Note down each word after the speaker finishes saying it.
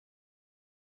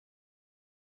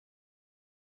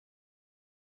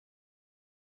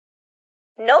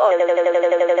No.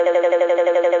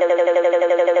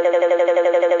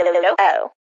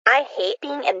 Oh, I hate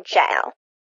being in jail.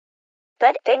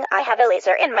 Good thing I have a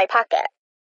laser in my pocket.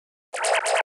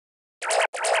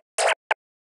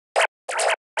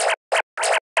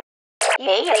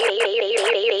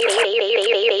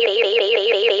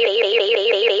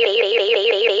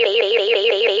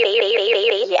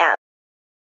 Yeah.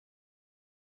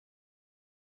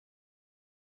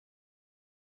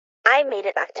 I made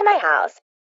it back to my house.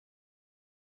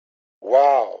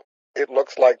 Wow, it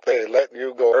looks like they let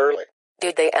you go early.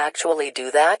 Did they actually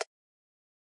do that?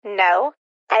 No,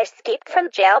 I escaped from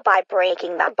jail by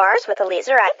breaking the bars with a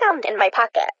laser I found in my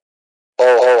pocket.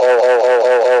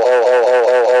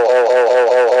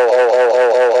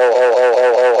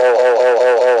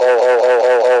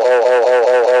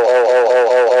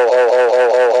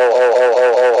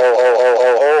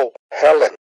 Oh,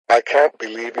 Helen, I can't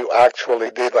believe you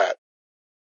actually did that.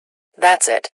 That's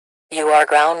it. You are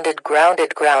grounded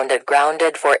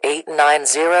for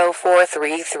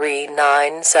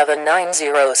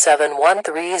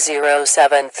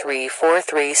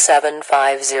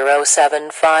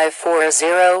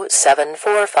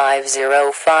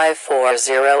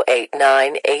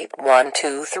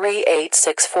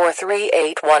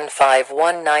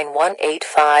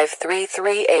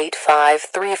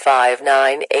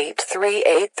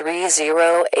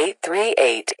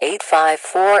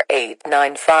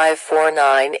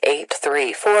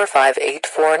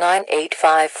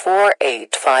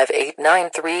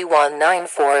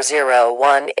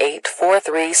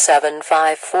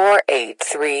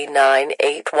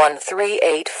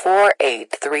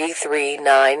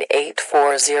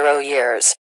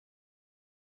years.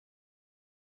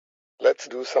 Let's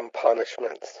do some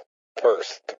punishments.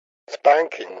 First,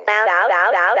 spanking.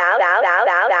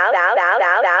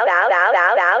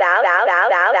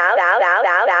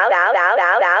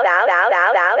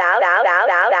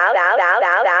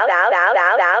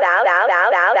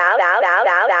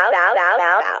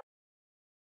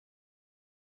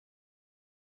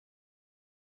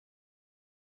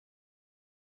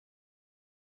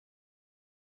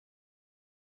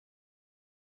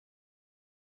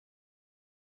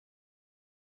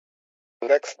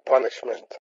 Next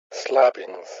punishment,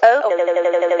 slappings.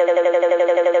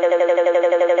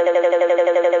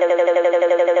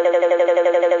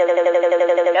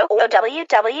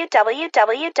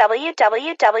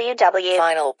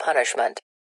 Final punishment.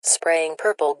 Spraying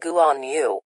purple goo on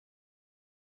you.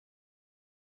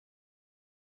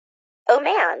 Oh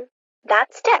man,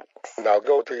 that stinks. Now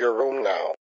go to your room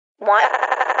now. What?